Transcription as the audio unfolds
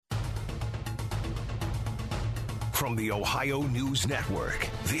From the Ohio News Network,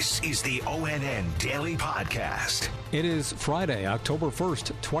 this is the ONN Daily Podcast. It is Friday, October 1st,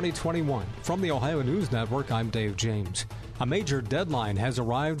 2021. From the Ohio News Network, I'm Dave James. A major deadline has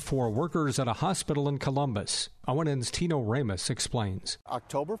arrived for workers at a hospital in Columbus. ONN's Tino Ramos explains.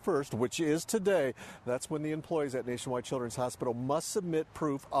 October 1st, which is today, that's when the employees at Nationwide Children's Hospital must submit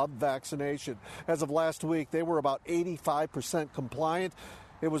proof of vaccination. As of last week, they were about 85% compliant.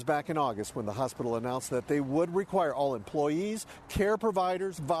 It was back in August when the hospital announced that they would require all employees, care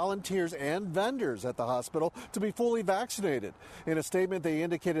providers, volunteers, and vendors at the hospital to be fully vaccinated. In a statement, they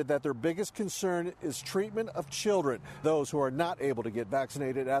indicated that their biggest concern is treatment of children, those who are not able to get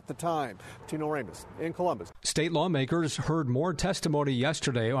vaccinated at the time. Tino Ramos in Columbus. State lawmakers heard more testimony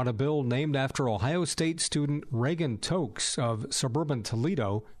yesterday on a bill named after Ohio State student Reagan Tokes of suburban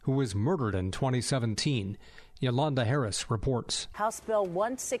Toledo, who was murdered in 2017. Yolanda Harris reports. House Bill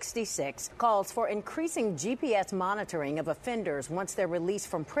 166 calls for increasing GPS monitoring of offenders once they're released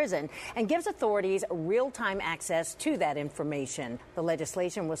from prison and gives authorities real-time access to that information. The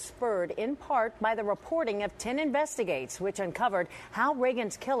legislation was spurred in part by the reporting of 10 Investigates, which uncovered how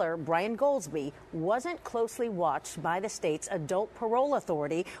Reagan's killer, Brian Goldsby, wasn't closely watched by the state's adult parole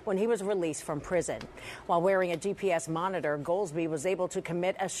authority when he was released from prison. While wearing a GPS monitor, Goldsby was able to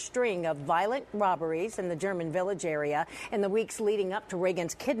commit a string of violent robberies in the German Village area in the weeks leading up to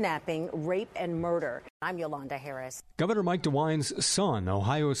Reagan's kidnapping, rape, and murder. I'm Yolanda Harris. Governor Mike DeWine's son,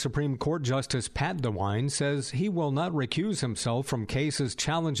 Ohio Supreme Court Justice Pat DeWine, says he will not recuse himself from cases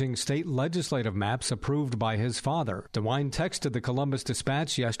challenging state legislative maps approved by his father. DeWine texted the Columbus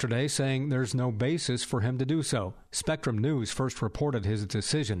Dispatch yesterday saying there's no basis for him to do so. Spectrum News first reported his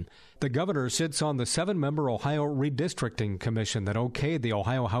decision. The governor sits on the 7-member Ohio Redistricting Commission that okayed the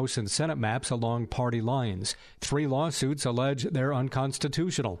Ohio House and Senate maps along party lines. 3 lawsuits allege they're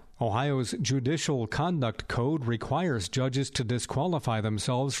unconstitutional. Ohio's Judicial Conduct Code requires judges to disqualify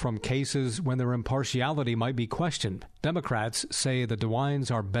themselves from cases when their impartiality might be questioned. Democrats say the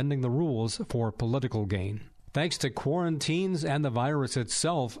DeWines are bending the rules for political gain. Thanks to quarantines and the virus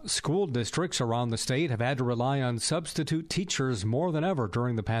itself, school districts around the state have had to rely on substitute teachers more than ever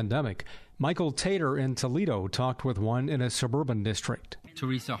during the pandemic. Michael Tater in Toledo talked with one in a suburban district.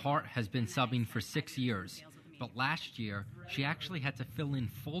 Teresa Hart has been subbing for 6 years, but last year she actually had to fill in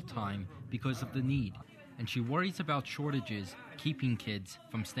full-time because of the need, and she worries about shortages keeping kids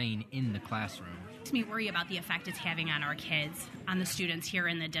from staying in the classroom. It makes me worry about the effect it's having on our kids, on the students here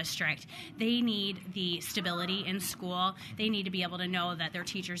in the district. They need the stability in school. They need to be able to know that their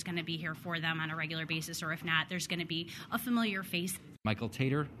teacher's going to be here for them on a regular basis, or if not, there's going to be a familiar face. Michael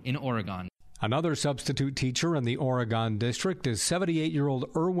Tater in Oregon. Another substitute teacher in the Oregon district is 78-year-old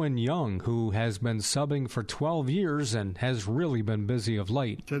Erwin Young, who has been subbing for 12 years and has really been busy of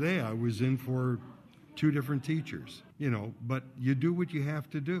late. Today I was in for 2 different teachers, but you do what you have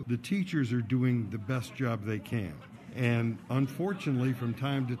to do. The teachers are doing the best job they can. And unfortunately, from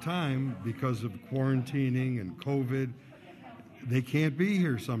time to time, because of quarantining and COVID, they can't be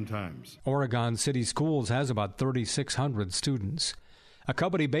here sometimes. Oregon City Schools has about 3,600 students. A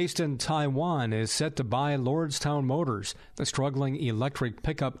company based in Taiwan is set to buy Lordstown Motors, the struggling electric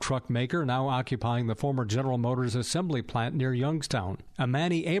pickup truck maker now occupying the former General Motors assembly plant near Youngstown.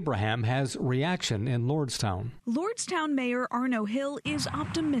 Amani Abraham has reaction in Lordstown. Lordstown Mayor Arno Hill is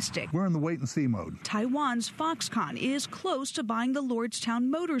optimistic. We're in the wait-and-see mode. Taiwan's Foxconn is close to buying the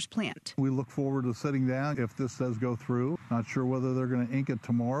Lordstown Motors plant. We look forward to sitting down if this does go through. Not sure whether they're going to ink it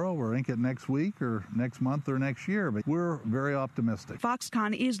tomorrow or ink it next week or next month or next year, but we're very optimistic.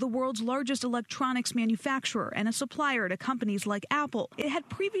 Foxconn is the world's largest electronics manufacturer and a supplier to companies like Apple. It had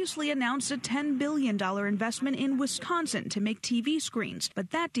previously announced a $10 billion investment in Wisconsin to make TV screens,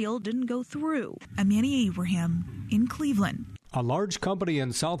 but that deal didn't go through. Amani Abraham in Cleveland. A large company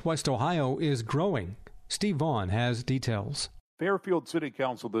in southwest Ohio is growing. Steve Vaughn has details. Fairfield City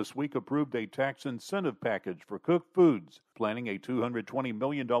Council this week approved a tax incentive package for Cook Foods, planning a $220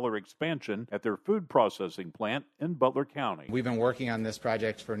 million expansion at their food processing plant in Butler County. We've been working on this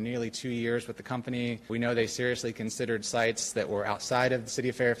project for nearly 2 years with the company. We know they seriously considered sites that were outside of the city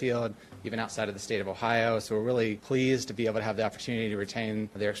of Fairfield, even outside of the state of Ohio, so we're really pleased to be able to have the opportunity to retain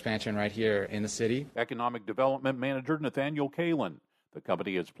their expansion right here in the city. Economic Development Manager Nathaniel Kalin. The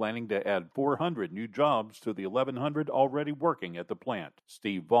company is planning to add 400 new jobs to the 1,100 already working at the plant.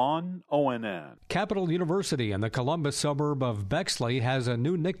 Steve Vaughn, ONN. Capital University in the Columbus suburb of Bexley has a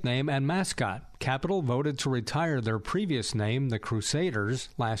new nickname and mascot. Capital voted to retire their previous name, the Crusaders,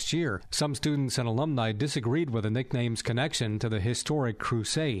 last year. Some students and alumni disagreed with the nickname's connection to the historic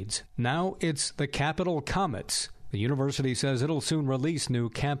Crusades. Now it's the Capital Comets. The university says it'll soon release new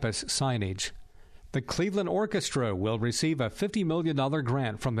campus signage. The Cleveland Orchestra will receive a $50 million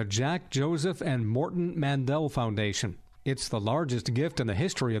grant from the Jack Joseph and Morton Mandel Foundation. It's the largest gift in the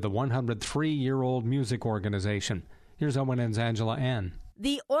history of the 103-year-old music organization. Here's ONN's Angela Ann.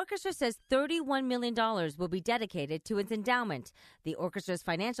 The orchestra says $31 million will be dedicated to its endowment, the orchestra's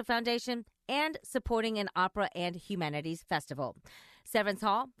financial foundation, and supporting an opera and humanities festival. Severance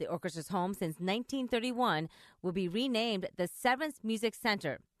Hall, the orchestra's home since 1931, will be renamed the Severance Music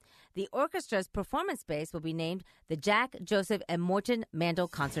Center. The orchestra's performance space will be named the Jack Joseph and Morton Mandel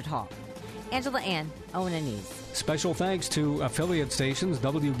Concert Hall. Angela Ann, ONN News. Special thanks to affiliate stations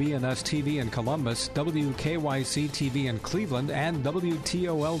WBNS-TV in Columbus, WKYC-TV in Cleveland, and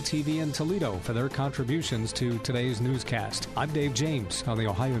WTOL-TV in Toledo for their contributions to today's newscast. I'm Dave James on the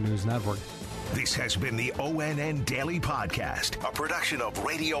Ohio News Network. This has been the ONN Daily Podcast, a production of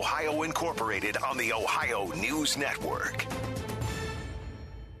Radio Ohio Incorporated on the Ohio News Network.